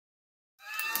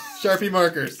Sharpie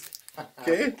markers.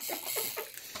 Okay?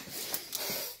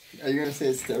 Are you gonna say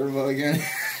it's terrible again?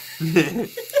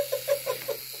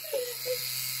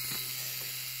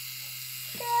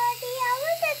 Daddy, how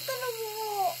is it gonna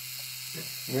work?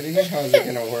 What do you mean, how is it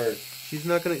gonna work? She's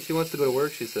not gonna. She wants to go to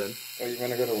work. She said. Are you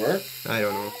gonna go to work? I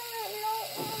don't know.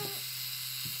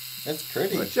 That's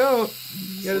pretty. Watch out!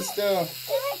 You gotta still.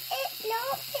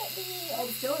 Oh,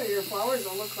 still, your flowers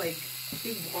don't look like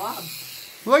big blobs.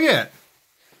 look at.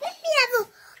 We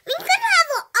could have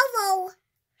an owl.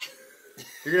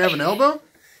 You're gonna have an elbow?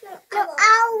 No, An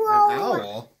owl.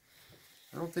 owl?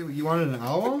 I don't think you wanted an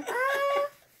owl.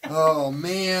 Oh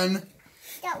man!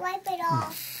 Don't wipe it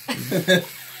off.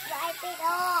 Wipe it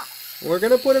off. We're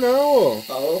gonna put an owl.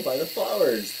 Followed by the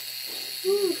flowers.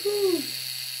 Woohoo!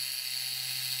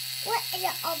 What is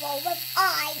an owl with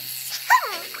eyes?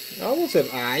 Owls have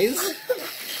eyes.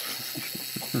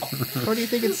 What do you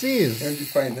think it sees? Where did you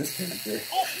find this character?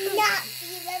 It's not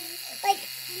even like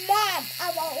mom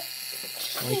owl.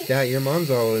 Like that, your mom's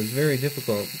owl is very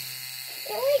difficult.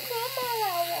 Like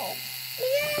grandma owl. We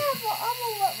have an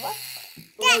owl with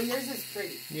Oh, yours is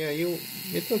pretty. Yeah,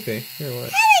 it's okay. Here,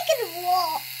 what? how it gonna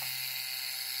walk?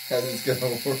 How's this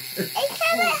gonna work? It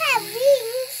cannot have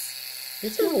wings.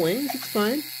 It's got wings. It's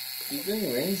fine. He's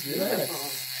doing wings, relax.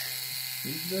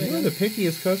 He's doing You're the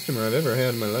pickiest customer I've ever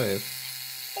had in my life.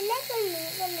 And that's when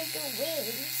we're gonna do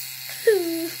wings.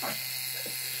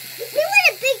 We want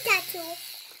a big tattoo.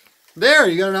 There,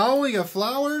 you got an owl. You got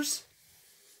flowers.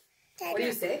 What do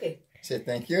you say? Say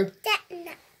thank you. That's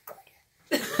not good.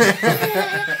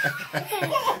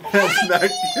 That's not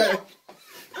good.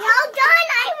 Well done,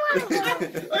 I won.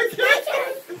 My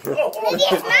turn. Maybe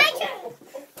it's my turn.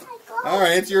 All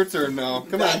right, it's your turn now.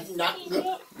 Come on. Not good.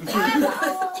 You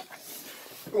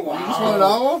just want an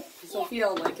owl? Sophia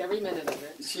will like every minute of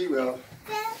it. She will.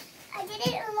 I did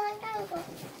it a long time ago.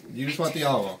 You just want the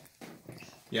owl. And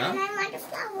Yeah? I want the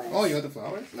flowers. Oh, you want the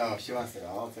flowers? No, she wants it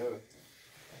all too.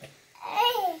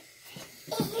 Hey.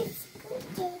 It's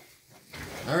spooky.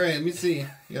 All right, let me see. You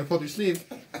gotta pull up your sleeve.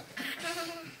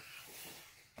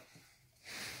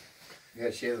 You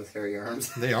got shave those hairy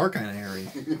arms. They are kind of hairy.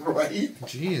 Right?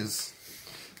 Jeez.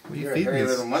 What are you You're a feeding hairy this?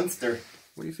 little monster.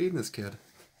 What are you feeding this kid?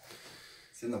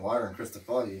 It's in the water in Crystal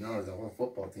Falls. You know, the whole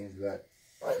football team's got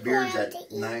We're beards going at to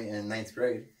eat. 9th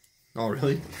grade. Oh,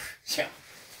 really? Yeah.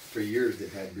 For years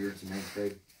they've had beards in 9th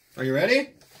grade. Are you ready?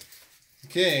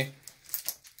 Okay.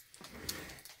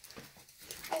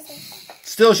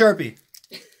 Still Sharpie.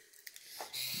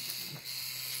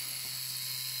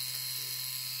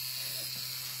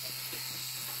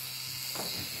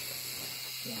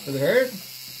 Does it hurt?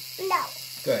 No.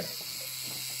 Good.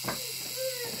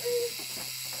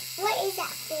 What is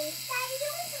that thing?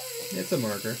 It's a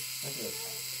marker.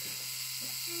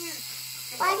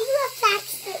 Why do you have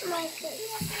plastic markers?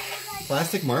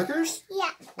 Plastic markers?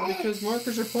 Yeah. Well, because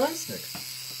markers are plastic.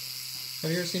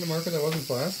 Have you ever seen a marker that wasn't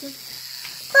plastic?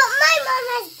 But my mom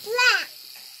has black.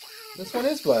 This one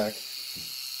is black.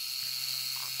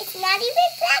 It's not even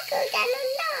blacker than an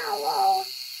owl.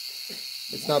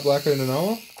 It's not blacker than an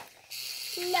owl?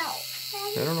 No. I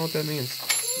don't know what that means.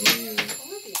 It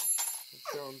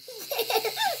sounds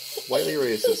slightly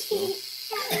racist, though.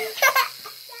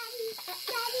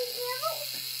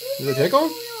 Does it tickle?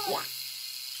 Yeah.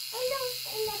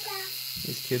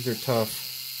 These kids are tough.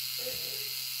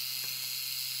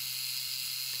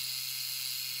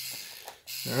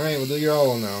 Alright, we'll do your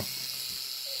owl now.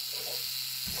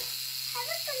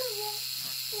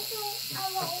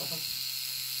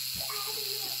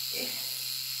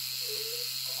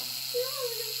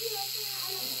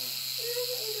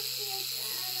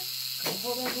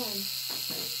 Hold on, hold on.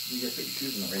 You gotta put your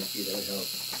shoes in the right feet, that would help.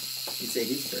 You say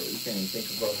he's terrible. You can't even think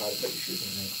about how to put your shoes in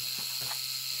right.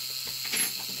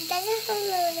 It doesn't fall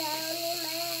down in my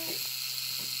head.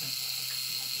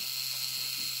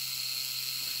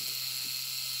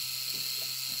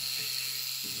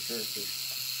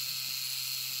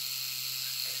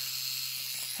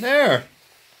 There!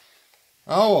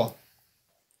 Owl.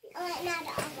 Oh, not an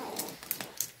owl.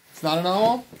 It's not an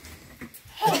owl?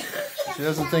 She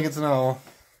doesn't think it's an owl.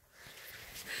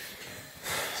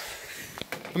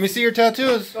 Let me see your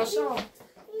tattoos. Go show them.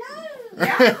 No.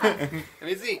 Let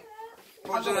me see.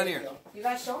 Watch it on here. You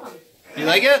gotta show them. You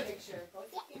like it? Picture.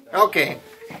 Okay.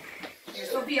 Here,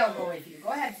 Sophia will go with you. Go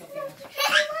ahead, Sophia.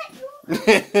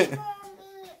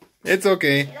 It's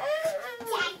okay.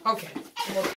 Okay.